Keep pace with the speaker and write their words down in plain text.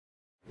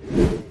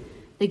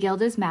The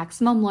Guild is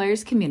Maximum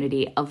Lawyers'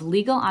 community of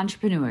legal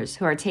entrepreneurs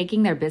who are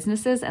taking their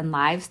businesses and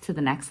lives to the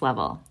next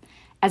level.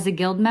 As a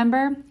Guild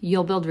member,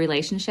 you'll build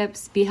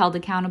relationships, be held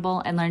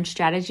accountable, and learn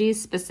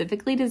strategies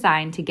specifically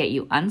designed to get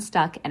you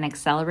unstuck and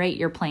accelerate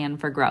your plan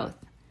for growth.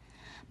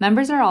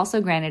 Members are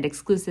also granted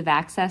exclusive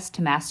access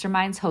to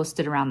masterminds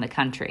hosted around the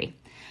country.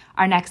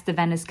 Our next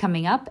event is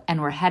coming up, and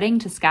we're heading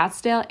to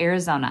Scottsdale,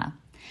 Arizona.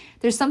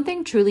 There's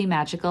something truly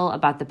magical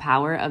about the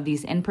power of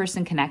these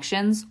in-person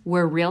connections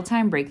where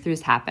real-time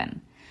breakthroughs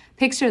happen.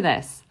 Picture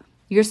this.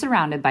 You're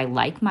surrounded by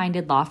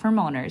like-minded law firm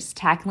owners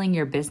tackling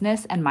your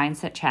business and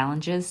mindset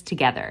challenges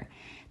together.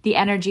 The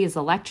energy is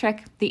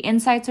electric, the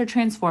insights are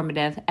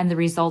transformative, and the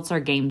results are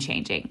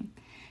game-changing.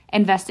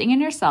 Investing in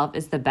yourself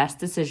is the best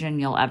decision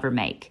you'll ever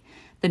make.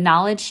 The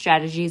knowledge,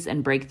 strategies,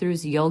 and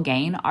breakthroughs you'll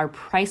gain are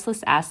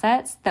priceless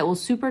assets that will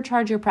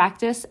supercharge your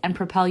practice and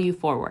propel you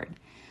forward.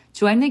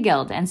 Join the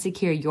Guild and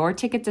secure your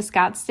ticket to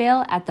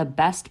Scottsdale at the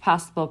best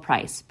possible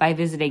price by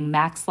visiting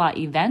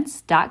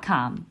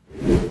maxlawevents.com.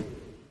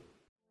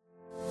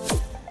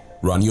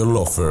 Run your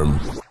law firm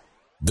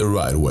the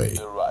right way.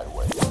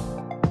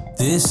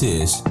 This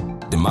is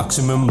the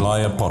Maximum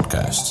Lawyer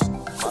Podcast.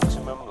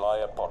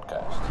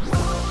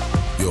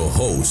 Your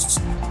hosts,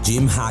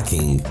 Jim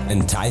Hacking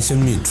and Tyson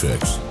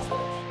Mutrux.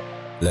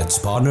 Let's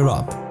partner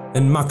up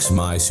and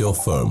maximize your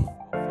firm.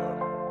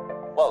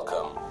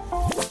 Welcome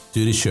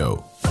to the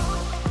show.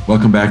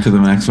 Welcome back to the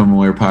Maximum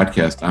Lawyer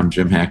Podcast. I'm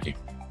Jim Hacking.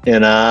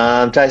 And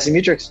I'm Tyson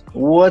Mutrux.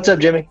 What's up,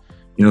 Jimmy?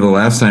 You know, the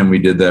last time we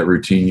did that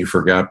routine, you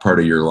forgot part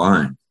of your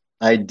line.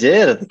 I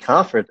did at the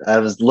conference. I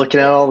was looking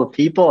at all the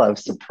people. I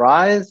was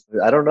surprised.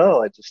 I don't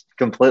know. I just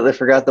completely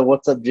forgot the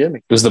what's up, Jimmy.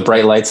 It was the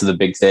bright lights of the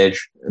big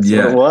stage. That's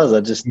what it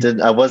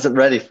was. I wasn't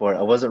ready for it.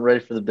 I wasn't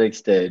ready for the big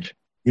stage.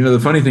 You know, the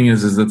funny thing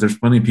is that there's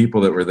plenty of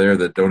people that were there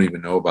that don't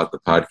even know about the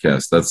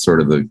podcast. That's sort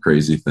of the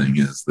crazy thing,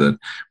 is that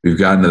we've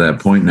gotten to that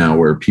point now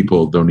where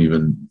people don't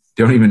even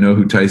know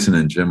who Tyson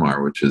and Jim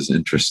are, which is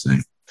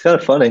interesting. It's kind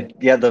of funny.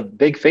 Yeah, the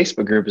big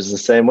Facebook group is the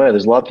same way.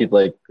 There's a lot of people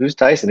like, who's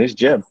Tyson? Who's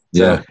Jim?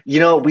 So,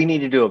 yeah. We need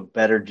to do a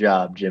better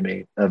job,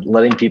 Jimmy, of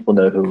letting people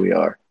know who we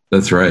are.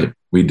 That's right.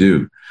 We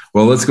do.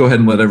 Well, let's go ahead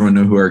and let everyone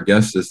know who our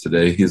guest is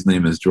today. His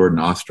name is Jordan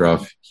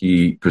Ostroff.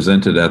 He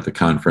presented at the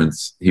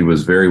conference. He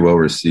was very well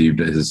received.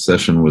 His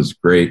session was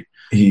great.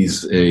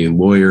 He's a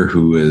lawyer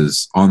who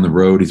is on the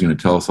road. He's going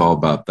to tell us all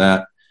about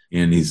that.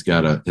 And he's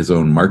got his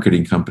own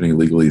marketing company,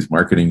 Legalese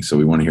Marketing. So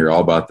we want to hear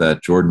all about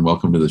that. Jordan,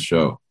 welcome to the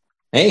show.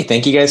 Hey,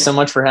 thank you guys so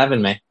much for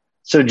having me.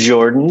 So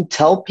Jordan,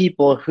 tell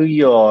people who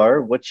you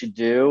are, what you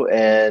do,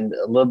 and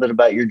a little bit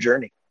about your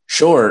journey.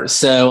 Sure.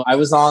 So I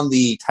was on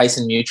the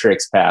Tyson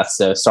Mutrux path.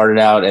 So started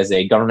out as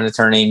a government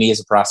attorney, me as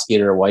a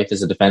prosecutor, wife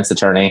as a defense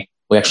attorney.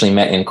 We actually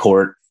met in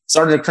court,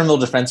 started a criminal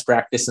defense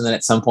practice, and then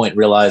at some point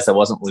realized that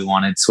wasn't what we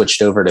wanted,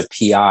 switched over to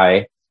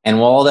PI. And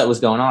while all that was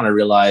going on, I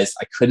realized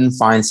I couldn't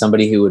find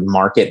somebody who would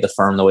market the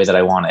firm the way that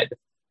I wanted.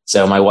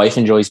 So my wife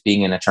enjoys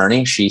being an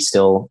attorney. She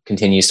still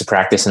continues to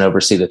practice and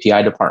oversee the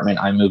PI department.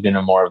 I moved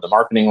into more of the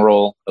marketing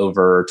role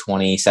over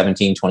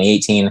 2017,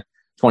 2018.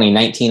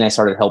 2019, I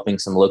started helping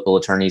some local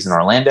attorneys in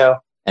Orlando.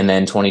 And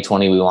then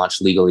 2020, we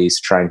launched Legalese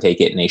to try and take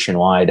it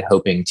nationwide,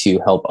 hoping to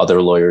help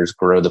other lawyers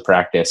grow the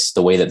practice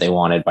the way that they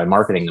wanted by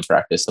marketing the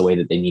practice the way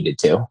that they needed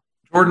to.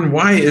 Jordan,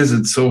 why is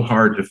it so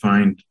hard to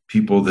find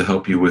people to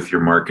help you with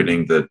your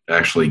marketing that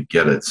actually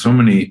get it? So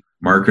many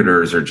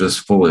marketers are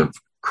just full of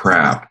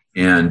crap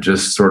and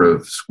just sort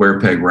of square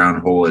peg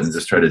round hole and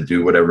just try to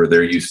do whatever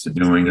they're used to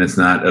doing. And it's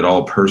not at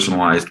all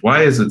personalized.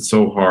 Why is it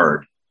so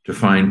hard to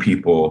find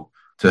people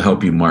to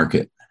help you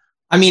market?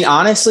 I mean,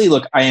 honestly,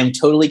 look, I am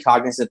totally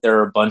cognizant there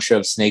are a bunch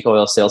of snake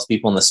oil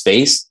salespeople in the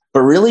space.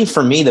 But really,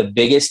 for me, the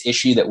biggest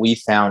issue that we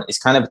found is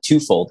kind of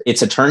twofold.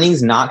 It's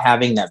attorneys not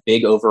having that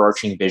big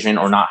overarching vision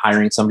or not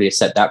hiring somebody to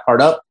set that part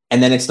up.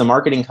 And then it's the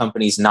marketing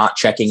companies not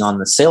checking on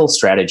the sales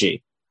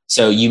strategy.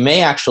 So you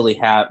may actually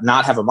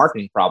not have a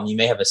marketing problem. You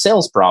may have a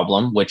sales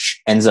problem,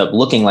 which ends up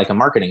looking like a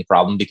marketing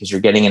problem because you're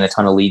getting in a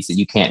ton of leads that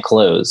you can't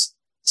close.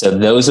 So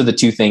those are the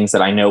two things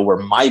that I know were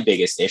my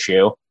biggest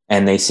issue.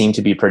 And they seem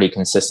to be pretty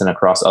consistent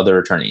across other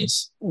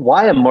attorneys.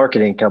 Why a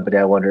marketing company,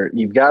 I wonder?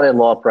 You've got a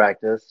law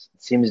practice,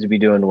 it seems to be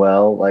doing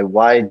well. Like,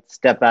 why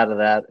step out of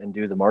that and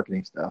do the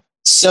marketing stuff?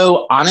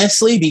 So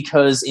honestly,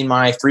 because in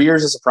my 3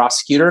 years as a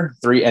prosecutor,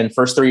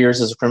 first 3 years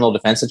as a criminal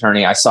defense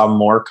attorney, I saw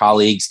more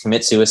colleagues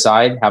commit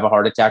suicide, have a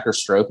heart attack or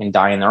stroke, and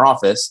die in their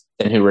office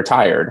than who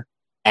retired.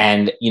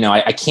 And,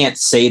 I can't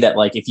say that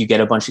like if you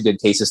get a bunch of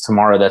good cases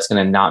tomorrow, that's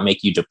going to not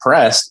make you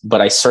depressed. But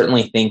I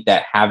certainly think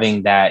that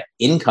having that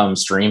income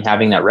stream,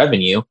 having that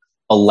revenue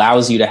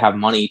allows you to have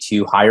money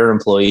to hire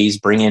employees,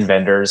 bring in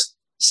vendors,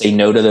 say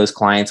no to those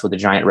clients with the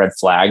giant red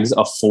flags,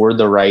 afford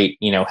the right,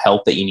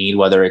 help that you need,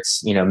 whether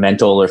it's,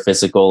 mental or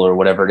physical or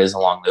whatever it is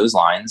along those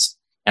lines.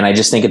 And I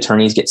just think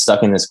attorneys get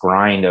stuck in this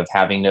grind of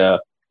having to,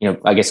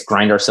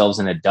 grind ourselves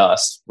into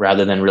dust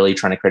rather than really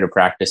trying to create a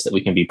practice that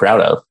we can be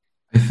proud of.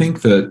 I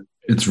think that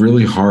it's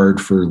really hard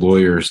for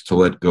lawyers to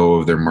let go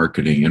of their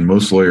marketing. And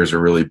most lawyers are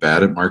really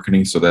bad at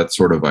marketing. So that's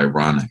sort of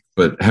ironic.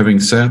 But having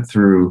sat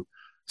through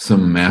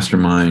some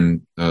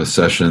mastermind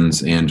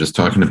sessions and just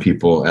talking to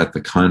people at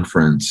the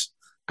conference,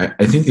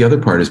 I think the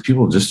other part is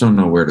people just don't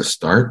know where to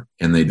start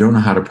and they don't know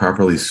how to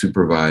properly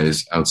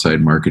supervise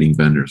outside marketing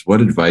vendors.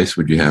 What advice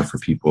would you have for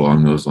people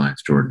along those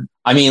lines, Jordan?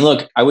 I mean,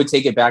 look, I would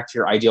take it back to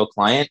your ideal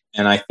client.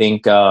 And I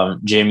think,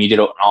 Jim, you did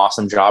an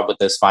awesome job with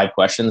those 5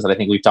 questions that I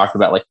think we've talked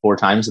about like 4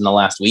 times in the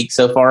last week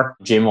so far.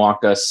 Jim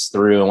walked us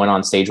through and went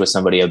on stage with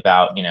somebody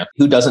about,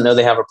 who doesn't know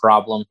they have a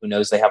problem, who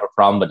knows they have a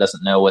problem, but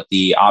doesn't know what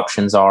the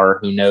options are,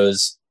 who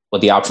knows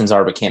what the options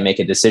are, but can't make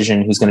a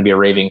decision, who's going to be a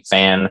raving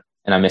fan.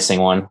 And I'm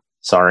missing one.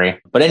 Sorry.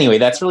 But anyway,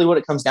 that's really what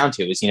it comes down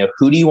to is,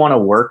 who do you want to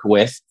work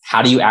with?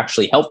 How do you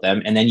actually help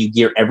them? And then you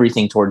gear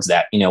everything towards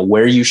that,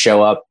 where you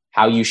show up,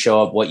 how you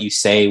show up, what you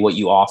say, what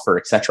you offer,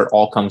 et cetera. It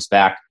all comes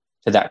back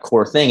to that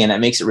core thing. And that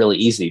makes it really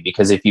easy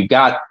because if you've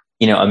got,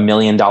 $1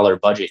 million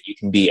budget, you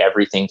can be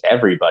everything to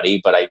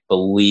everybody. But I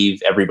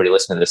believe everybody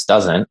listening to this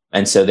doesn't.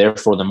 And so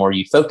therefore, the more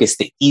you focus,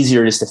 the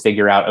easier it is to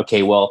figure out,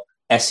 okay, well,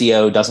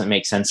 SEO doesn't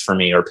make sense for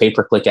me, or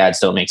pay-per-click ads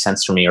don't make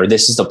sense for me, or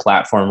this is the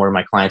platform where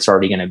my clients are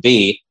already going to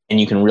be.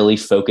 And you can really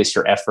focus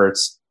your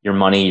efforts, your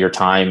money, your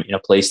time in a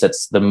place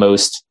that's the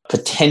most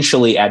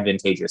potentially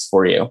advantageous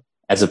for you,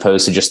 as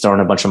opposed to just throwing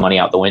a bunch of money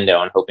out the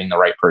window and hoping the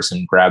right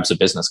person grabs a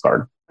business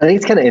card. I think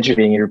it's kind of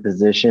interesting in your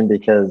position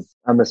because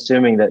I'm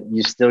assuming that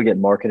you still get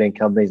marketing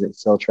companies that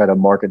still try to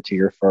market to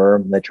your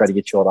firm. They try to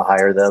get you all to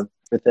hire them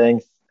for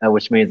things.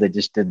 Which means they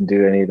just didn't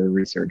do any of the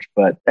research.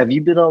 But have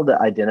you been able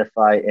to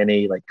identify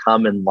any like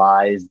common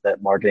lies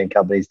that marketing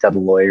companies tell the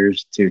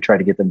lawyers to try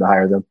to get them to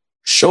hire them?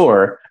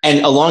 Sure.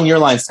 And along your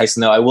lines,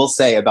 Tyson, though, I will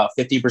say about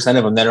 50%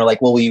 of them then are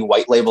like, well, will you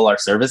white label our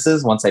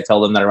services once I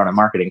tell them that I run a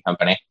marketing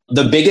company?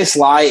 The biggest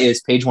lie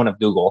is page 1 of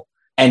Google.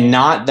 And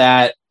not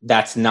that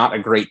that's not a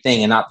great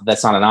thing and not that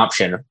that's not an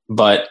option,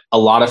 but a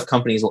lot of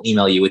companies will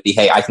email you with the,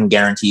 hey, I can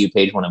guarantee you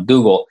page 1 of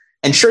Google.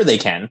 And sure they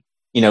can,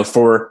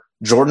 for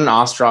Jordan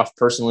Ostroff,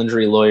 personal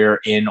injury lawyer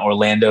in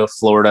Orlando,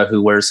 Florida,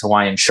 who wears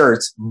Hawaiian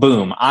shirts,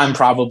 boom, I'm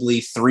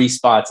probably 3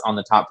 spots on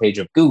the top page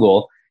of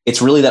Google.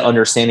 It's really that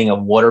understanding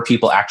of what are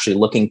people actually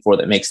looking for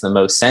that makes the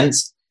most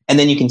sense. And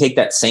then you can take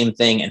that same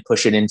thing and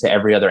push it into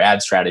every other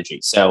ad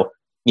strategy. So,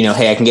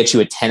 hey, I can get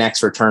you a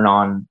 10x return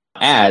on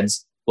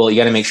ads. Well, you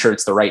got to make sure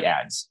it's the right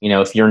ads.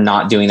 If you're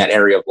not doing that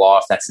area of law,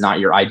 if that's not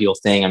your ideal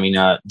thing. I mean,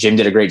 Jim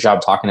did a great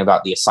job talking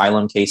about the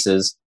asylum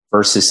cases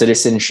versus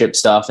citizenship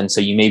stuff. And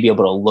so you may be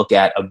able to look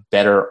at a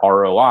better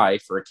ROI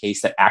for a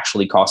case that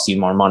actually costs you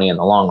more money in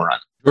the long run.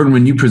 Jordan,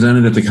 when you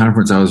presented at the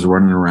conference, I was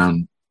running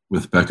around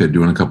with Becca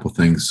doing a couple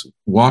things.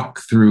 Walk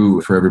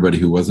through for everybody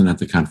who wasn't at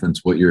the conference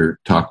what your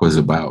talk was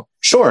about.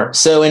 Sure.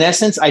 So in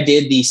essence, I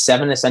did the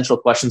 7 essential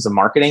questions of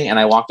marketing, and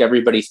I walked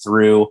everybody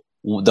through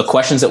the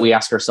questions that we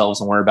ask ourselves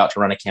when we're about to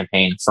run a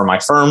campaign for my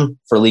firm,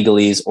 for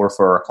legalese, or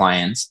for our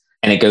clients.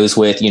 And it goes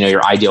with,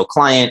 your ideal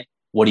client.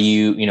 What do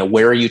you,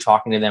 where are you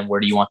talking to them?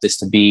 Where do you want this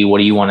to be? What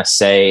do you want to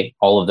say?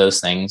 All of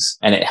those things.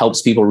 And it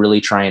helps people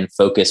really try and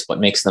focus what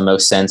makes the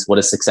most sense. What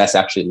does success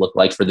actually look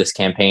like for this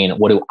campaign?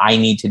 What do I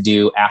need to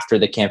do after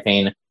the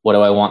campaign? What do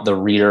I want the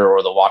reader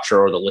or the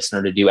watcher or the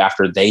listener to do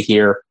after they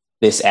hear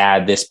this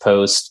ad, this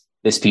post,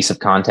 this piece of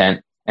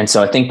content? And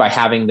so I think by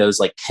having those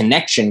like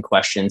connection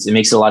questions, it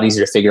makes it a lot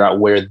easier to figure out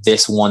where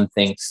this one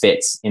thing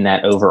fits in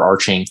that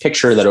overarching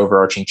picture, that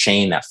overarching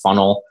chain, that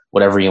funnel,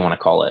 whatever you want to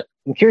call it.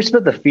 I'm curious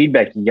about the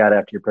feedback you got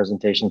after your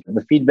presentation.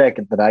 The feedback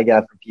that I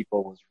got from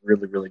people was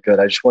really, really good.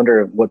 I just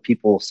wonder what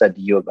people said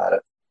to you about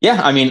it.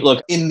 Yeah, I mean,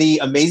 look, in the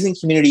amazing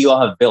community you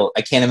all have built,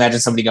 I can't imagine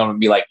somebody going to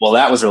be like, well,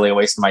 that was really a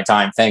waste of my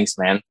time. Thanks,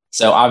 man.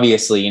 So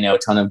obviously, a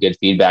ton of good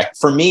feedback.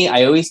 For me,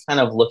 I always kind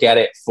of look at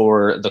it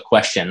for the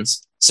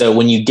questions. So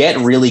when you get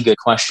really good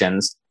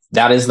questions,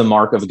 that is the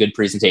mark of a good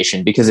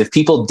presentation. Because if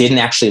people didn't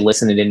actually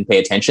listen and didn't pay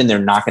attention, they're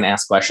not going to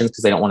ask questions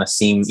because they don't want to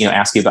seem,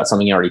 ask you about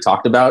something you already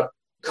talked about.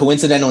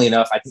 Coincidentally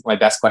enough, I think my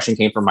best question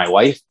came from my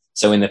wife.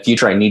 So in the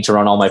future, I need to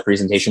run all my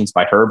presentations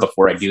by her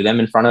before I do them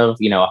in front of,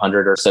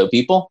 100 or so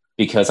people,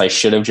 because I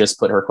should have just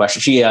put her question.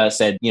 She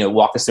said,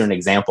 walk us through an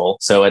example.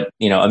 So at,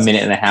 a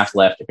minute and a half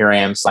left, here I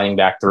am sliding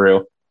back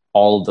through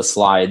all of the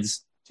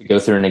slides to go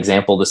through an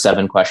example, the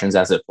 7 questions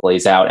as it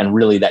plays out. And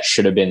really that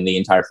should have been the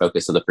entire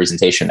focus of the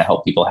presentation to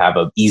help people have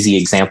an easy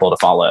example to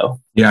follow.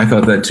 Yeah, I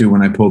thought that too.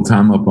 When I pulled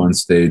Tom up on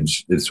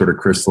stage, it sort of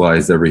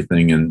crystallized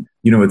everything. And,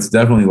 it's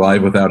definitely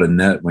live without a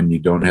net when you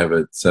don't have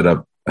it set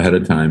up ahead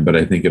of time. But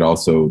I think it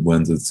also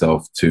lends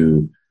itself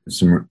to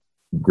some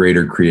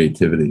greater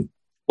creativity.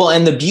 Well,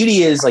 and the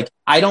beauty is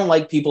I don't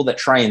like people that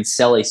try and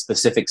sell a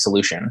specific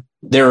solution.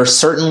 There are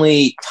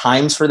certainly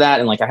times for that.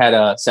 And I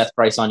had Seth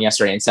Price on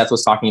yesterday, and Seth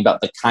was talking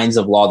about the kinds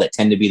of law that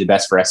tend to be the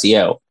best for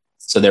SEO.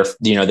 So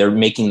they're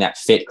making that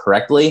fit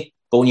correctly.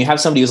 But when you have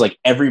somebody who's like,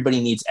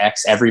 everybody needs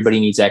X, everybody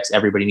needs X,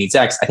 everybody needs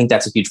X, I think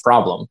that's a huge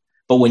problem.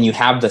 But when you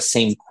have the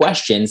same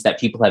questions that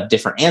people have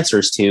different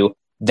answers to,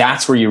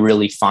 that's where you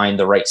really find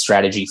the right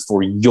strategy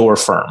for your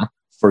firm,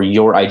 for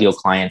your ideal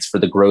clients, for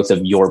the growth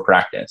of your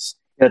practice.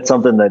 That's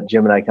something that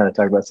Jim and I kind of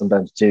talk about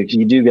sometimes too.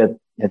 You do get,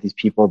 You have these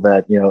people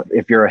that,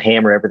 if you're a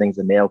hammer, everything's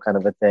a nail kind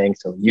of a thing.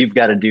 So you've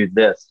got to do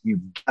this.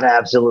 You've got to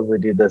absolutely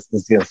do this.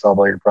 This is going to solve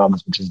all your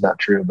problems, which is not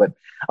true. But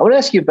I want to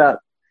ask you about,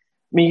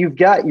 you've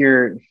got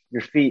your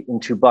feet in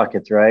two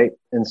buckets, right?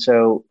 And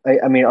so,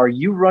 are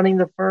you running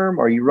the firm?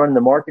 Are you running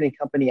the marketing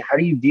company? How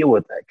do you deal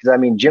with that? Because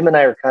Jim and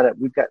I are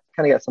we've got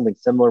something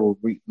similar where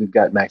we've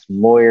got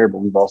Maximum Lawyer, but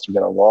we've also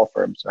got a law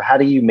firm. So how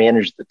do you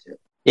manage the two?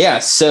 Yeah.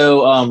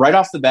 So right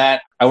off the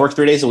bat, I work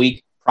 3 days a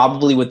week.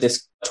 Probably with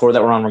this tour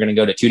that we're on, we're going to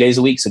go to 2 days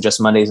a week. So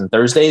just Mondays and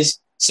Thursdays.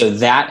 So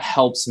that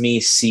helps me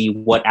see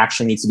what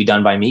actually needs to be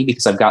done by me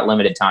because I've got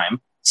limited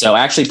time. So I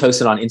actually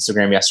posted on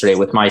Instagram yesterday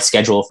with my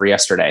schedule for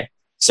yesterday.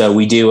 So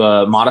we do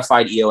a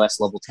modified EOS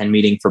level 10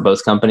 meeting for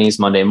both companies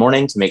Monday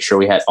morning to make sure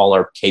we had all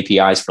our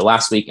KPIs for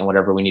last week and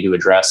whatever we need to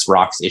address,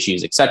 rocks,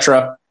 issues,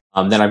 etc.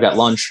 Then I've got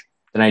lunch.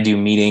 Then I do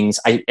meetings.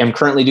 I am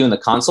currently doing the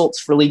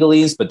consults for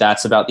legalese, but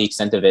that's about the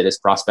extent of it is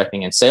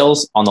prospecting and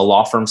sales. On the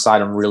law firm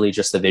side, I'm really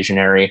just the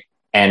visionary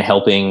and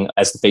helping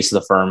as the face of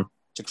the firm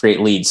to create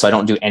leads. So I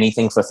don't do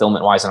anything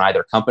fulfillment wise in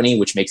either company,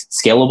 which makes it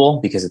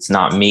scalable because it's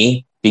not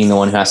me being the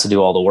one who has to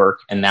do all the work.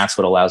 And that's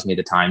what allows me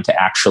the time to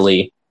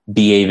actually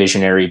be a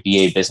visionary, be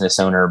a business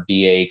owner,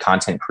 be a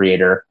content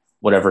creator,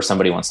 whatever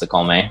somebody wants to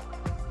call me.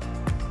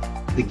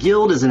 The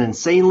Guild is an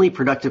insanely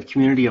productive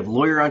community of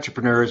lawyer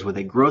entrepreneurs with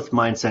a growth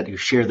mindset who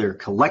share their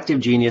collective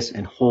genius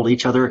and hold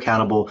each other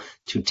accountable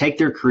to take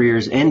their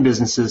careers and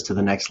businesses to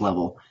the next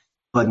level.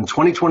 But in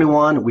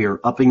 2021, we are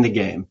upping the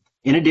game.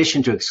 In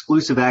addition to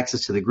exclusive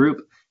access to the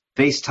group,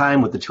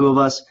 FaceTime with the two of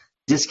us,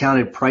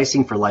 discounted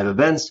pricing for live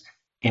events,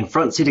 and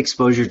front seat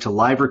exposure to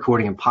live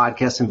recording and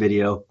podcasts and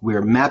video, we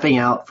are mapping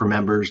out for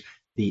members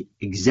the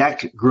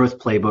exact growth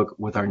playbook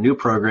with our new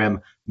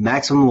program,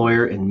 Maximum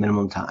Lawyer in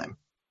Minimum Time.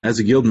 As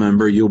a Guild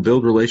member, you'll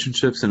build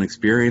relationships and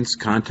experience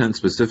content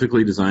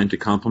specifically designed to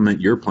complement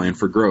your plan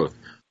for growth.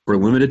 For a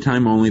limited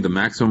time only, the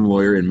Maximum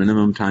Lawyer in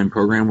Minimum Time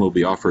program will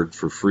be offered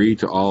for free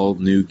to all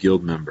new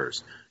Guild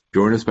members.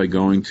 Join us by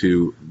going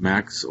to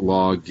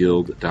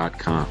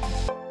maxlawguild.com.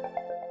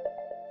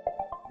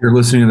 You're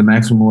listening to the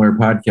Maximum Lawyer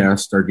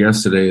podcast. Our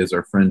guest today is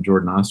our friend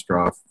Jordan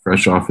Ostroff,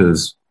 fresh off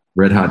his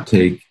red hot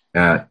take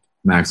at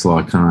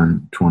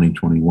MaxLawCon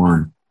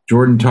 2021.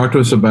 Jordan, talk to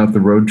us about the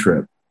road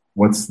trip.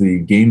 What's the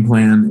game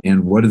plan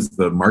and what is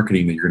the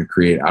marketing that you're going to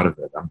create out of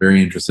it? I'm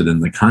very interested in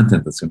the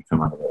content that's going to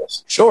come out of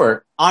this.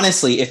 Sure.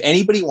 Honestly, if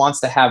anybody wants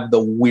to have the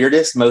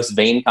weirdest, most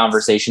vain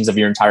conversations of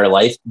your entire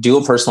life, do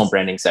a personal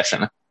branding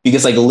session.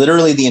 Because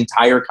literally the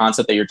entire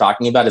concept that you're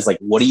talking about is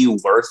what are you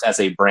worth as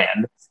a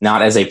brand,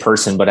 not as a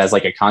person, but as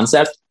a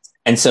concept.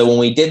 And so when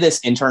we did this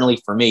internally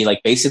for me,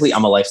 basically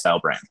I'm a lifestyle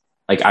brand.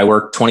 I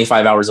work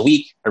 25 hours a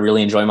week. I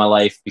really enjoy my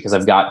life because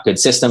I've got good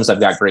systems.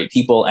 I've got great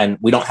people. And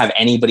we don't have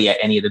anybody at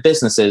any of the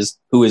businesses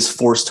who is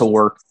forced to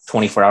work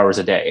 24 hours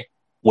a day.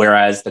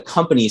 Whereas the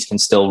companies can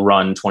still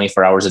run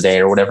 24 hours a day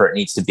or whatever it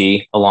needs to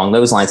be along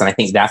those lines. And I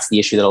think that's the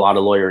issue that a lot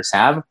of lawyers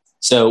have.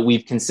 So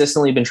we've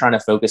consistently been trying to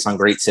focus on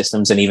great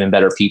systems and even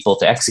better people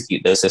to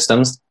execute those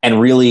systems. And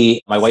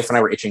really, my wife and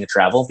I were itching to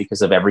travel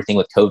because of everything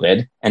with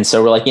COVID. And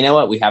so we're like, you know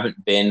what? We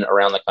haven't been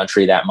around the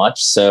country that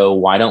much. So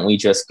why don't we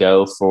just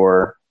go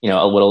for,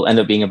 it'll end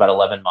up being about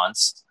 11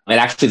 months. And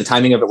actually, the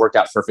timing of it worked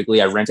out perfectly.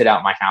 I rented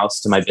out my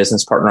house to my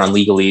business partner on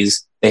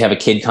legalese. They have a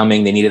kid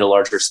coming. They needed a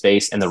larger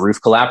space and the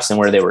roof collapsed in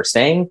where they were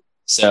staying.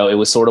 So it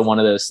was sort of one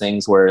of those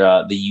things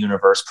where the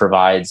universe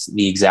provides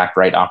the exact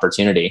right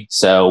opportunity.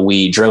 So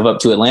we drove up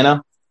to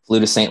Atlanta, flew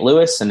to St.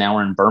 Louis, and now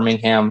we're in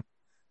Birmingham.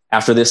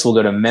 After this, we'll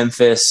go to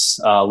Memphis,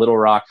 Little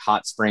Rock,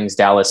 Hot Springs,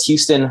 Dallas,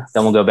 Houston.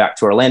 Then we'll go back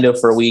to Orlando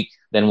for a week.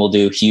 Then we'll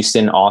do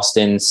Houston,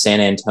 Austin, San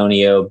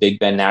Antonio, Big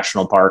Bend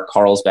National Park,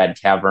 Carlsbad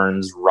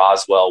Caverns,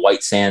 Roswell,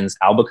 White Sands,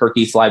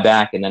 Albuquerque, fly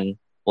back, and then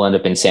we'll end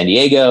up in San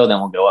Diego. Then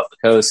we'll go up the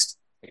coast,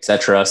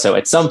 etc. So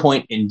at some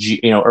point in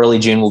early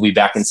June, we'll be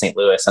back in St.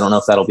 Louis. I don't know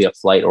if that'll be a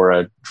flight or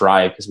a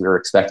drive because we were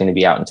expecting to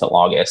be out until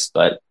August,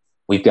 but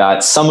we've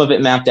got some of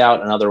it mapped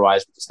out, and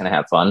otherwise we're just going to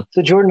have fun.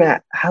 So Jordan,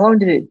 how long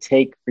did it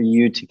take for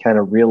you to kind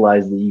of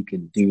realize that you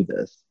could do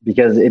this?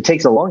 Because it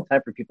takes a long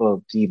time for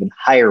people to even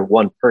hire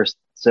one person.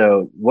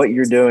 So what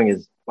you're doing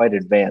is quite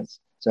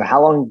advanced. So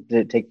how long did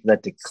it take for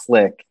that to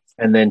click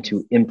and then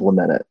to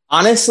implement it?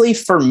 Honestly,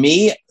 for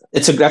me,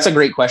 that's a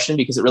great question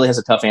because it really has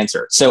a tough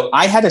answer. So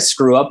I had to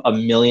screw up a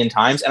million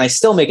times and I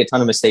still make a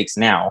ton of mistakes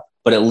now,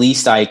 but at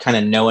least I kind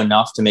of know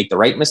enough to make the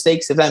right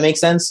mistakes, if that makes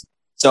sense.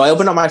 So I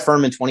opened up my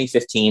firm in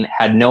 2015,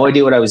 had no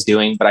idea what I was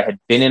doing, but I had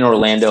been in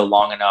Orlando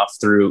long enough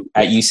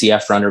at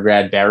UCF for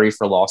undergrad, Barry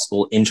for law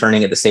school,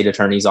 interning at the state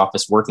attorney's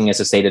office, working as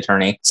a state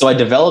attorney. So I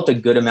developed a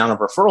good amount of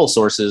referral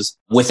sources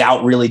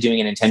without really doing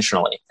it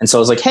intentionally. And so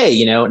I was like,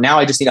 hey, now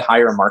I just need to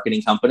hire a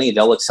marketing company.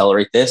 They'll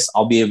accelerate this.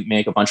 I'll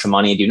make a bunch of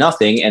money and do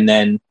nothing. And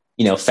then,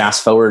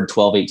 fast forward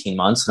 12, 18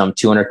 months and I'm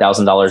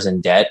 $200,000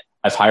 in debt.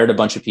 I've hired a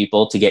bunch of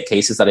people to get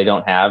cases that I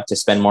don't have, to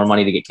spend more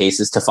money to get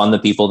cases, to fund the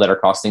people that are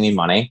costing me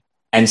money.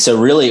 And so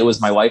really it was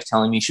my wife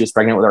telling me she was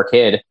pregnant with our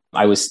kid.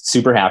 I was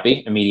super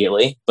happy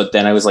immediately, but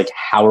then I was like,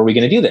 how are we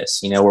going to do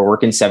this? We're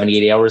working 70,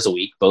 80 hours a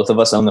week. Both of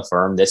us own the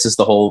firm. This is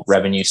the whole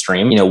revenue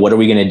stream. What are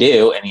we going to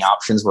do? And the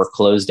options were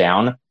close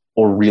down,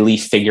 or really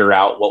figure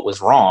out what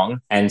was wrong.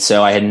 And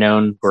so I had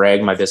known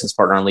Greg, my business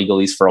partner on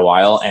legalese, for a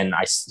while. And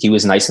he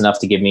was nice enough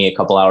to give me a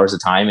couple hours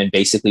of time and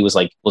basically was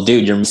like, well,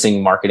 dude, you're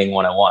missing marketing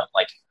 101.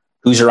 Like,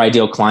 who's your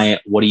ideal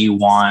client? What do you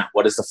want?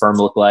 What does the firm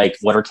look like?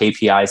 What are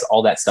KPIs?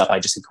 All that stuff. I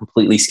just had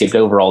completely skipped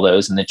over all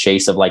those in the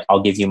chase of like,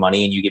 I'll give you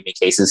money and you give me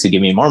cases who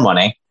give me more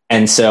money.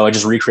 And so I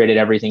just recreated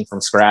everything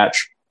from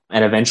scratch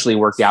and eventually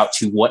worked out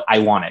to what I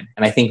wanted.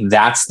 And I think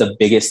that's the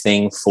biggest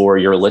thing for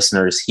your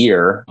listeners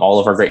here, all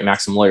of our great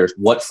Maximum lawyers.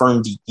 What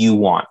firm do you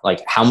want?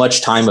 Like, how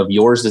much time of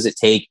yours does it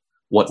take?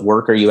 What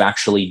work are you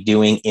actually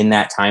doing in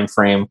that time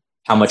frame?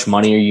 How much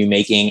money are you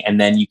making? And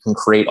then you can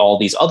create all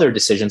these other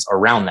decisions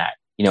around that.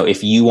 You know,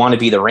 if you want to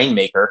be the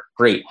rainmaker,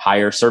 great,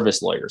 hire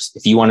service lawyers.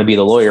 If you want to be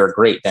the lawyer,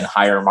 great, then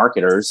hire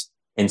marketers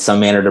in some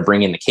manner to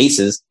bring in the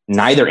cases.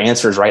 Neither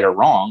answer is right or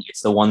wrong.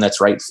 It's the one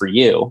that's right for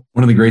you.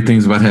 One of the great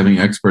things about having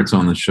experts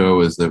on the show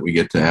is that we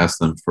get to ask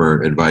them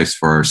for advice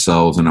for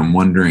ourselves. And I'm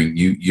wondering,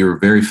 you're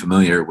very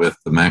familiar with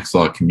the Max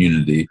Law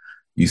community.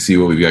 You see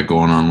what we've got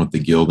going on with the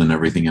Guild and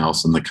everything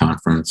else in the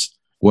conference.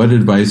 What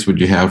advice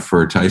would you have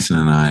for Tyson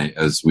and I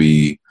as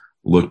we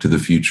look to the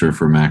future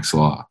for Max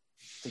Law?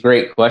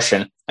 Great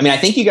question. I mean, I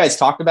think you guys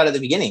talked about it at the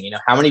beginning,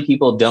 how many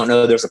people don't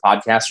know there's a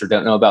podcast or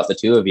don't know about the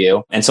two of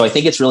you. And so I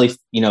think it's really,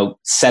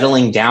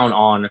 settling down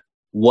on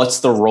what's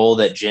the role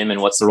that Jim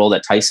and what's the role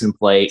that Tyson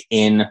play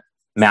in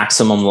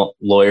Maximum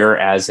Lawyer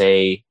as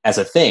a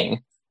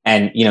thing.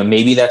 And,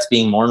 maybe that's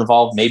being more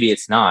involved. Maybe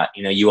it's not,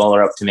 you all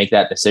are up to make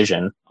that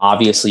decision.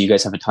 Obviously, you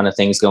guys have a ton of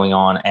things going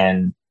on.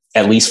 And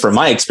at least from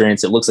my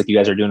experience, it looks like you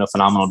guys are doing a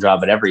phenomenal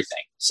job at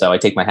everything. So I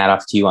take my hat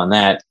off to you on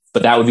that.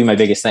 But that would be my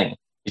biggest thing.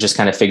 You just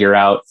kind of figure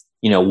out,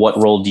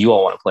 what role do you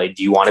all want to play?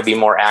 Do you want to be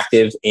more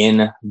active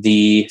in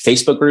the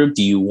Facebook group?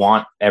 Do you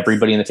want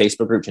everybody in the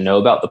Facebook group to know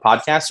about the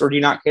podcast, or do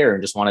you not care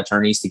and just want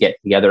attorneys to get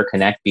together,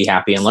 connect, be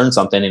happy, and learn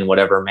something in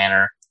whatever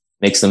manner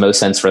makes the most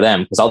sense for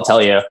them? Because I'll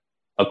tell you,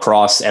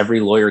 across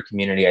every lawyer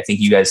community, I think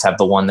you guys have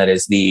the one that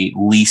is the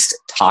least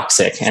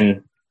toxic.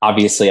 And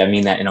obviously, I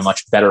mean that in a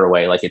much better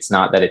way. Like, it's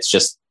not that it's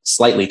just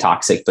slightly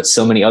toxic, but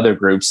so many other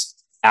groups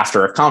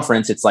after a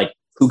conference, it's like,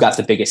 who got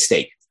the biggest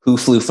stake? Who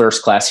flew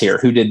first class here?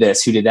 Who did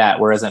this? Who did that?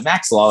 Whereas at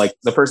Max Law, like,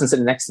 the person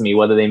sitting next to me,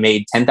 whether they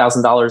made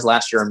 $10,000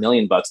 last year or $1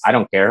 million, I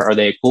don't care. Are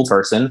they a cool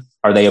person?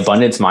 Are they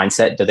abundance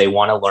mindset? Do they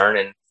want to learn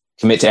and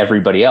commit to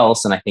everybody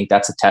else? And I think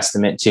that's a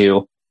testament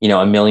to,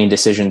 a million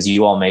decisions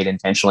you all made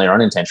intentionally or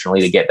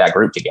unintentionally to get that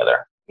group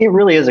together. It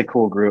really is a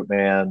cool group,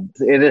 man.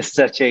 It is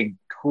such a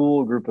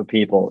cool group of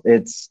people.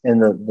 It's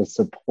and the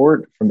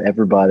support from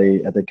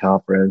everybody at the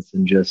conference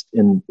and just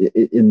in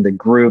the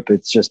group.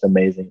 It's just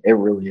amazing. It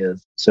really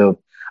is. So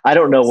I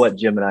don't know what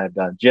Jim and I have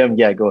done. Jim,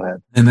 yeah, go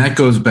ahead. And that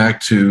goes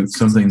back to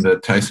something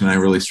that Tyson and I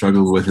really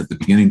struggled with at the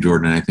beginning,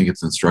 Jordan, and I think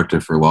it's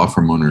instructive for law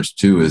firm owners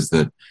too, is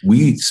that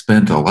we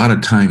spent a lot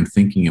of time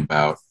thinking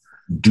about,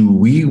 do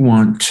we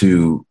want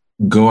to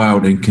go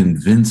out and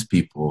convince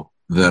people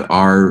that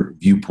our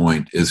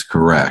viewpoint is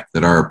correct,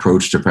 that our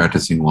approach to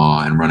practicing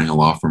law and running a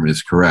law firm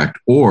is correct?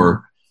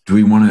 Or do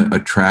we want to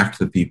attract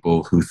the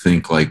people who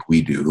think like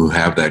we do, who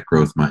have that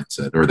growth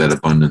mindset or that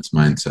abundance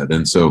mindset?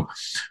 And so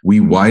we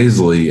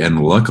wisely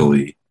and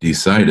luckily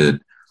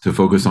decided to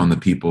focus on the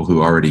people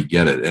who already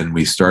get it. And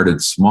we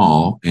started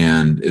small,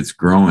 and it's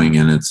growing,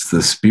 and it's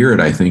the spirit,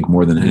 I think,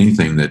 more than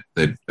anything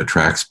that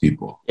attracts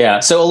people. Yeah.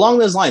 So along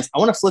those lines, I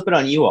want to flip it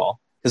on you all,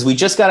 because we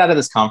just got out of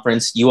this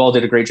conference. You all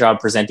did a great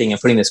job presenting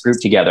and putting this group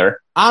together.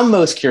 I'm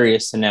most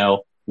curious to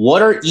know,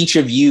 what are each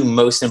of you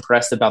most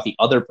impressed about the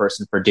other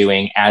person for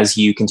doing as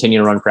you continue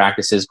to run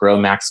practices, grow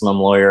Maximum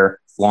Lawyer,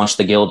 launch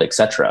the Guild,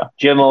 etc.?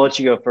 Jim, I'll let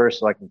you go first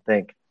so I can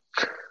think.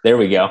 There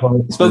we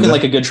go. Spoken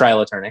like a good trial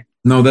attorney.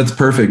 No, that's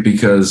perfect,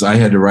 because I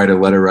had to write a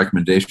letter of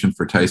recommendation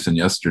for Tyson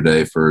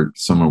yesterday for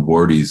some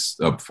award he's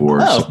up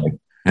for.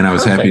 And I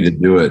was happy to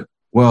do it.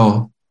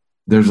 Well,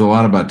 there's a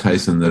lot about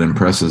Tyson that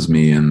impresses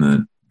me and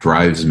that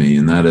drives me.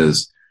 And that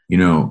is,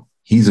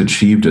 he's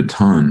achieved a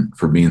ton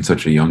for being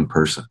such a young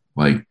person.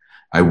 Like,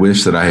 I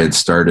wish that I had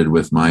started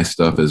with my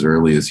stuff as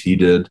early as he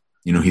did.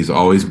 He's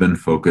always been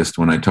focused.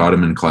 When I taught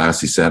him in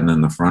class, he sat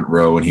in the front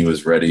row and he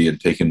was ready and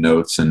taking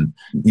notes. And,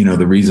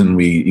 the reason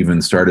we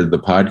even started the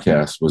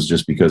podcast was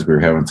just because we were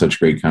having such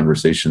great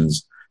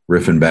conversations,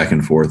 riffing back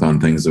and forth on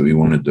things that we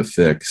wanted to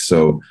fix.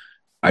 So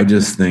I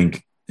just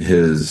think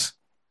his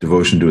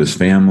devotion to his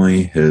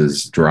family,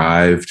 his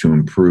drive to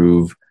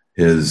improve,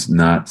 his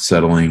not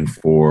settling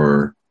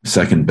for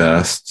second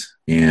best,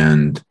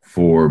 and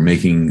for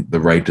making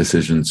the right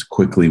decisions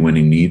quickly when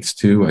he needs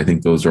to. I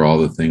think those are all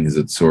the things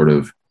that sort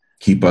of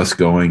keep us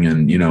going.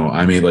 And,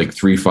 I made like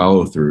 3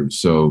 follow-throughs.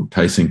 So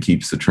Tyson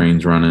keeps the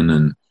trains running.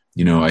 And,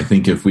 I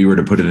think if we were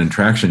to put it in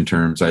traction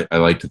terms, I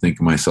like to think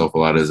of myself a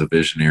lot as a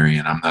visionary,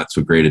 and I'm not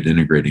so great at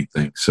integrating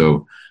things.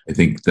 So I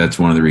think that's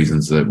one of the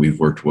reasons that we've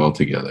worked well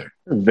together.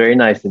 Very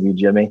nice of you,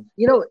 Jimmy.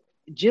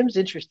 Jim's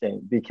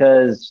interesting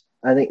because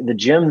I think the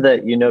Jim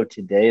that you know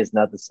today is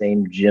not the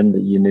same Jim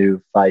that you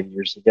knew 5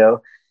 years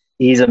ago.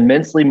 He's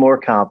immensely more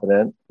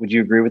confident. Would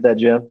you agree with that,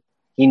 Jim?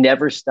 He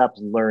never stops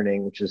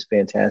learning, which is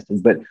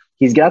fantastic. But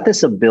he's got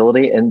this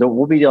ability, and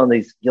we'll be on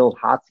these guild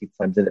hot seat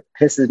times, and it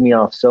pisses me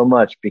off so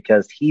much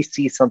because he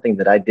sees something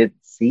that I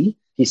didn't see.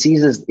 He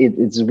sees this.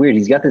 It's weird.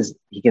 He's got this.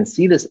 He can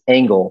see this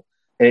angle,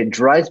 and it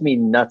drives me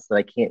nuts that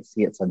I can't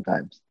see it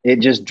sometimes.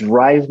 It just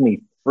drives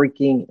me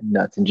freaking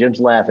nuts. And Jim's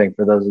laughing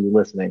for those of you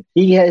listening.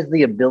 He has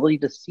the ability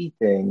to see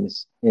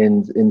things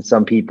in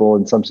some people,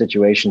 in some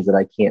situations that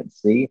I can't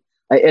see.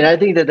 And I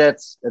think I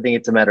think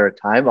it's a matter of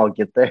time. I'll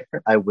get there.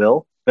 I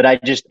will, but I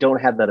just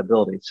don't have that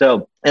ability.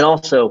 So, and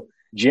also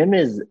Jim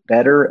is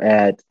better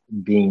at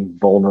being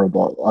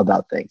vulnerable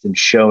about things and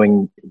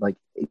showing like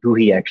who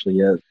he actually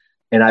is.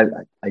 And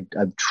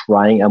I'm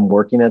trying, I'm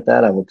working at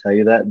that. I will tell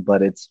you that,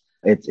 but it's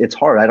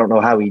hard. I don't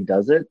know how he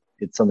does it.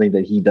 It's something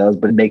that he does,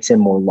 but it makes him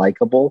more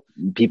likable.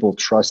 People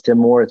trust him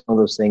more. It's one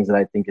of those things that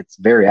I think it's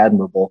very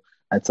admirable.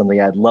 That's something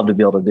I'd love to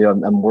be able to do.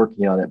 I'm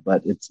working on it,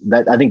 but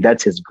I think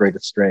that's his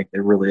greatest strength.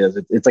 It really is.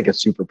 It's like a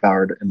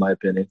superpower, in my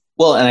opinion.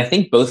 Well, and I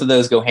think both of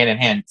those go hand in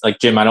hand. Like,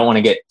 Jim, I don't want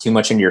to get too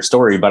much into your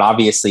story, but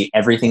obviously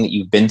everything that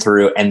you've been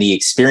through and the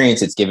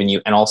experience it's given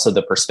you, and also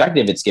the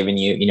perspective it's given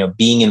you, you know,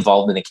 being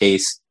involved in a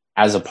case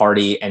as a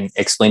party and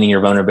explaining your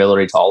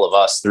vulnerability to all of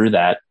us through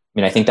that. I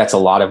mean, I think that's a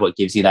lot of what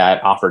gives you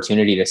that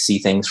opportunity to see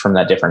things from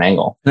that different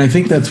angle. And I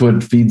think that's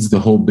what feeds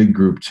the whole big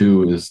group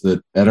too, is that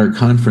at our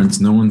conference,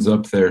 no one's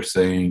up there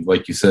saying,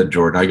 like you said,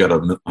 Jordan, I got a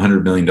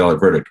 $100 million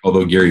verdict.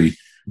 Although Gary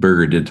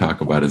Berger did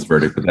talk about his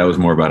verdict, but that was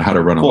more about how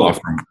to run a law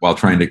firm while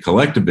trying to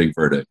collect a big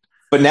verdict.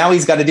 But now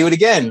he's got to do it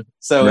again.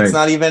 So It's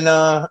not even,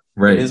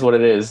 It is what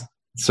it is.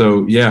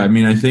 So, yeah, I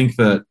mean, I think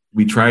that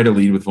we try to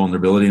lead with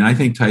vulnerability. And I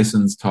think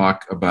Tyson's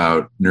talk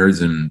about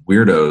nerds and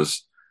weirdos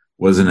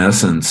was in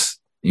essence,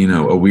 you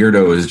know, a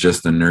weirdo is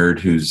just a nerd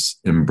who's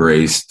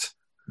embraced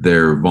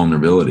their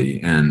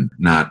vulnerability and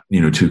not, you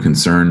know, too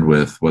concerned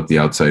with what the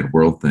outside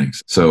world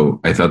thinks.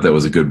 So I thought that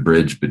was a good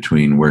bridge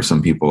between where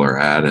some people are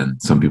at and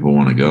some people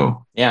want to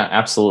go. Yeah,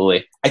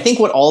 absolutely. I think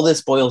what all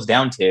this boils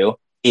down to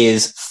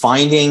is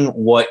finding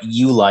what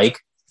you like,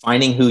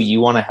 finding who you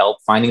want to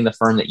help, finding the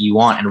firm that you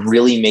want, and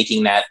really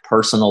making that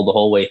personal the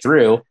whole way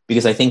through,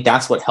 because I think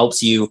that's what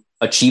helps you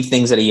achieve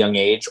things at a young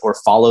age or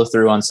follow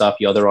through on stuff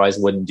you otherwise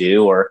wouldn't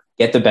do, or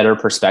get the better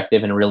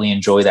perspective and really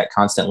enjoy that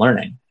constant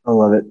learning. I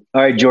love it.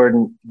 All right,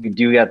 Jordan,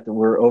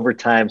 we're over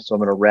time, so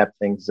I'm going to wrap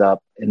things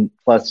up. And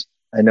plus,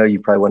 I know you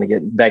probably want to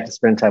get back to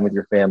spend time with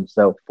your fam.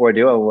 So before I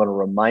do, I want to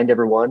remind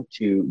everyone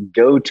to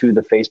go to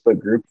the Facebook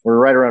group. We're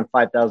right around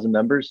 5,000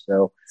 members,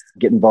 so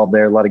get involved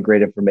there. A lot of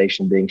great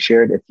information being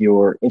shared. If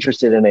you're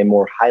interested in a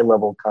more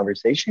high-level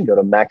conversation, go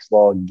to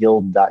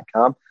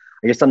maxlawguild.com.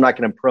 I guess I'm not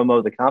going to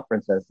promo the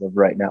conference as of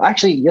right now.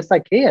 Actually, yes, I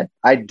can.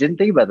 I didn't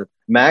think about this.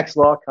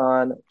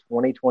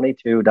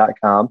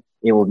 maxlawcon2022.com.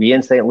 It will be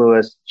in St.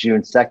 Louis,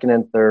 June 2nd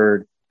and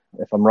 3rd.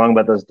 If I'm wrong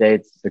about those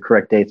dates, the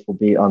correct dates will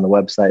be on the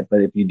website.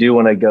 But if you do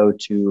want to go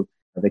to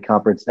the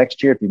conference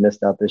next year, if you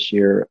missed out this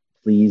year,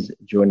 please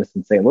join us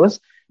in St. Louis.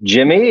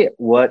 Jimmy,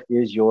 what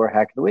is your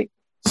hack of the week?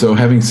 So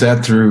having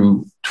sat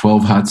through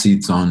 12 hot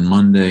seats on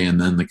Monday and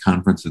then the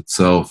conference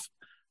itself,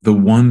 the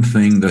one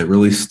thing that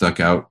really stuck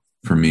out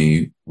for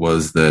me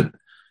was that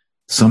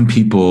some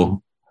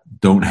people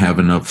don't have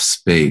enough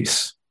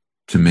space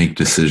to make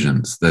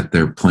decisions, that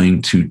they're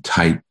playing too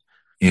tight,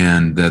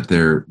 and that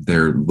they're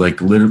like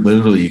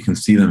literally you can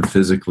see them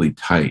physically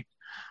tight.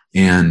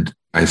 And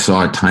I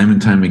saw it time and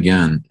time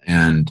again,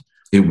 and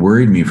it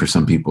worried me for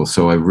some people.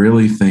 So I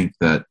really think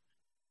that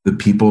the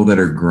people that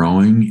are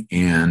growing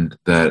and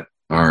that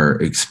are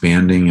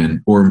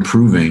expanding or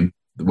improving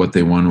what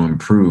they want to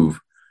improve,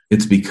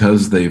 it's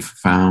because they've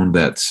found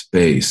that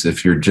space.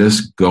 If you're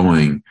just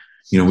going,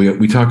 you know,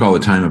 we talk all the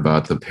time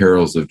about the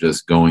perils of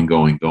just going,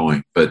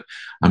 but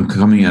I'm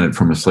coming at it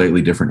from a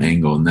slightly different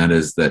angle. And that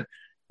is that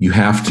you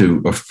have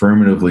to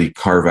affirmatively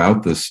carve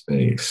out the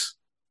space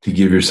to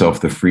give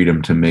yourself the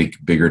freedom to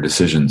make bigger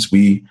decisions.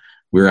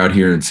 We're out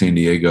here in San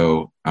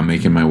Diego. I'm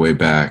making my way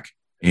back,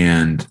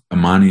 and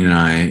Amani and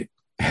I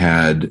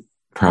had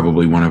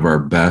probably one of our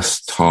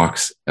best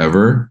talks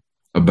ever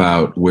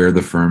about where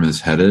the firm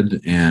is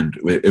headed. And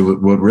what it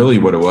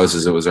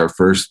was our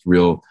first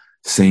real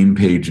same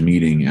page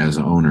meeting as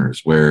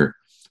owners, where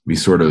we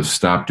sort of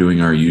stopped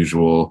doing our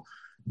usual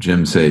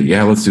Jim say,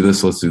 yeah, let's do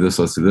this.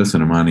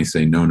 And Amani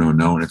say, no.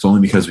 And it's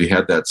only because we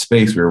had that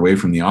space, we were away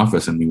from the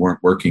office and we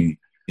weren't working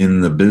in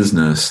the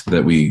business,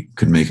 that we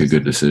could make a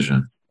good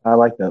decision. I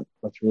like that.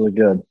 That's really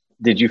good.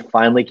 Did you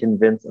finally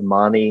convince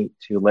Amani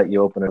to let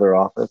you open another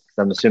office? Because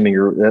I'm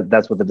assuming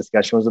that's what the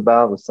discussion was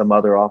about, was some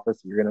other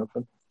office that you're going to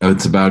open?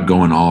 It's about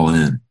going all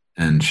in,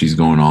 and she's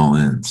going all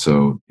in.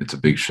 So it's a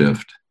big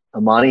shift.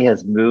 Amani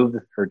has moved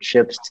her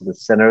chips to the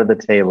center of the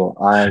table.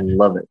 I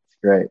love it. It's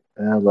great.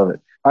 I love it.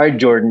 All right,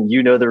 Jordan,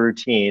 you know the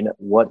routine.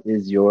 What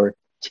is your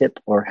tip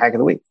or hack of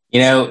the week?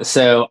 You know,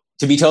 so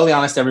to be totally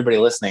honest, everybody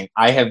listening,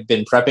 I have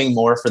been prepping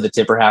more for the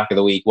tip or hack of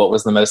the week. What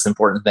was the most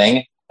important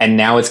thing? And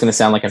now it's going to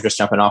sound like I'm just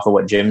jumping off of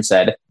what Jim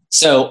said.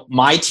 So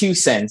my 2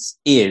 cents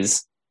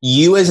is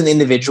you as an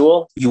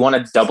individual, you want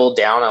to double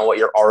down on what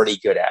you're already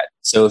good at.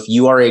 So if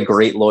you are a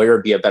great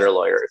lawyer, be a better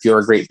lawyer. If you're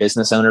a great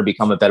business owner,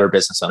 become a better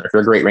business owner. If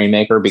you're a great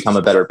rainmaker, become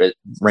a better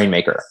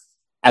rainmaker.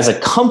 As a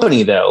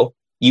company, though,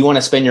 you want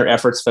to spend your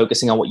efforts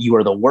focusing on what you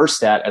are the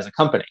worst at as a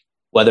company,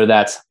 whether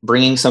that's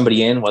bringing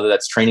somebody in, whether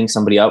that's training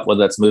somebody up,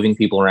 whether that's moving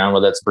people around,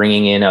 whether that's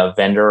bringing in a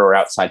vendor or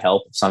outside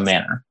help of some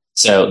manner.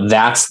 So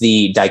that's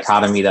the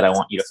dichotomy that I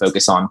want you to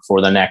focus on for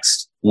the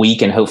next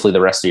week and hopefully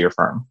the rest of your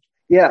firm.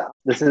 Yeah,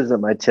 this isn't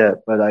my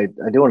tip, but I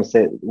do want to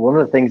say one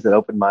of the things that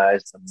opened my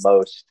eyes the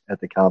most at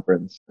the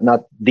conference,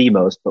 not the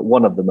most, but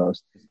one of the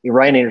most,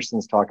 Ryan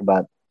Anderson's talk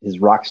about his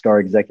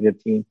rockstar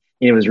executive team.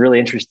 And it was really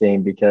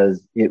interesting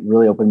because it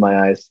really opened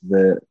my eyes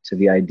to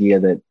the idea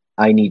that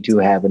I need to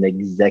have an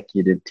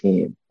executive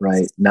team,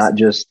 right? Not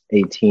just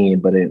a team,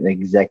 but an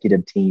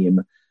executive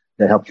team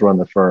that helps run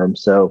the firm.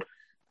 So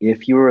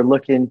if you were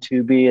looking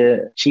to be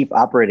a chief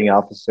operating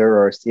officer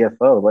or a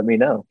CFO, let me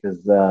know, because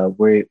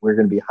we're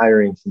going to be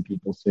hiring some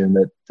people soon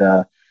that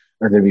are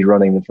going to be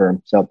running the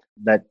firm. So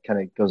that kind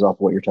of goes off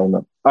what you're talking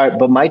about. All right,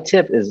 but my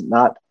tip is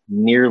not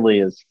nearly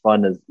as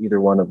fun as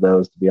either one of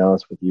those, to be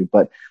honest with you.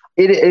 But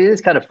it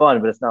is kind of fun,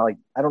 but it's not like,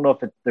 I don't know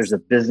if there's a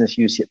business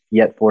use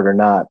yet for it or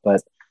not.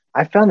 But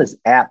I found this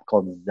app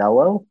called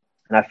Zello,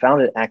 and I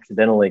found it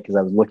accidentally because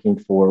I was looking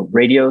for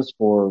radios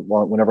for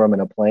whenever I'm in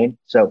a plane.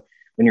 So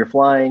when you're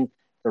flying,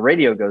 the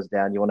radio goes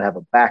down, you want to have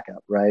a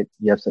backup, right?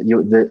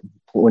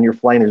 When you're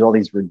flying, there's all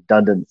these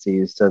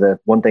redundancies so that if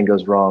one thing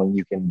goes wrong,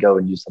 you can go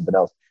and use something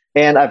else.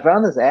 And I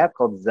found this app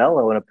called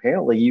Zello, and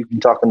apparently you can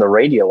talk on the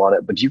radio on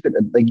it, but you can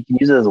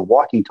use it as a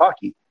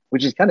walkie-talkie,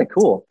 which is kind of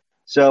cool.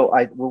 So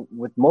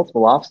with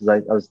multiple offices, I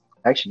was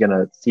actually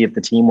going to see if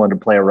the team wanted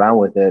to play around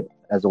with it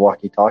as a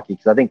walkie-talkie,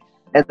 because I think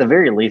at the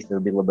very least, it'll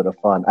be a little bit of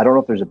fun. I don't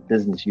know if there's a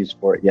business use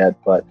for it yet,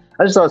 but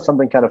I just thought it was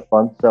something kind of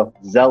fun. So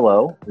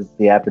Zello is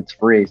the app. It's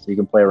free, so you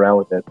can play around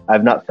with it.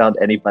 I've not found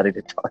anybody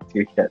to talk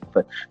to yet,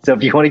 but so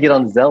if you want to get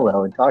on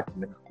Zello and talk to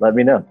me, let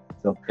me know.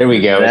 So there we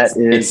go.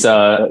 It's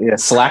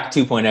Slack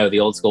 2.0, the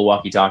old school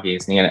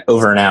walkie-talkies, and you get it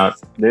over and out.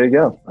 There you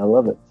go. I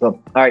love it. So,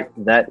 all right,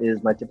 that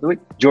is my tip of the week.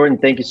 Jordan,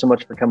 thank you so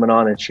much for coming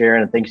on and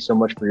sharing, and thank you so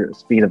much for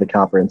speaking at the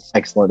conference.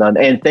 Excellent.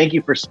 And thank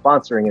you for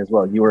sponsoring as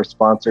well. You are a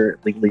sponsor,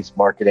 Legalese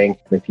Marketing.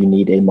 If you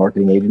need a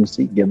marketing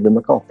agency, give them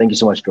a call. Thank you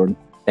so much, Jordan.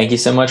 Thank you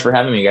so much for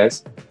having me,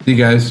 guys. See you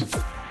guys.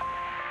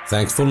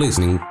 Thanks for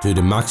listening to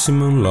the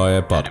Maximum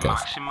Lawyer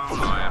Podcast.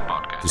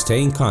 To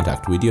stay in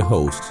contact with your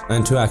host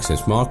and to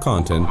access more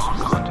content,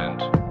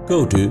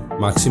 go to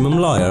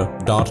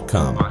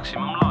MaximumLawyer.com.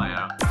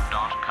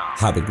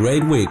 Have a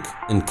great week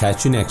and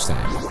catch you next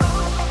time.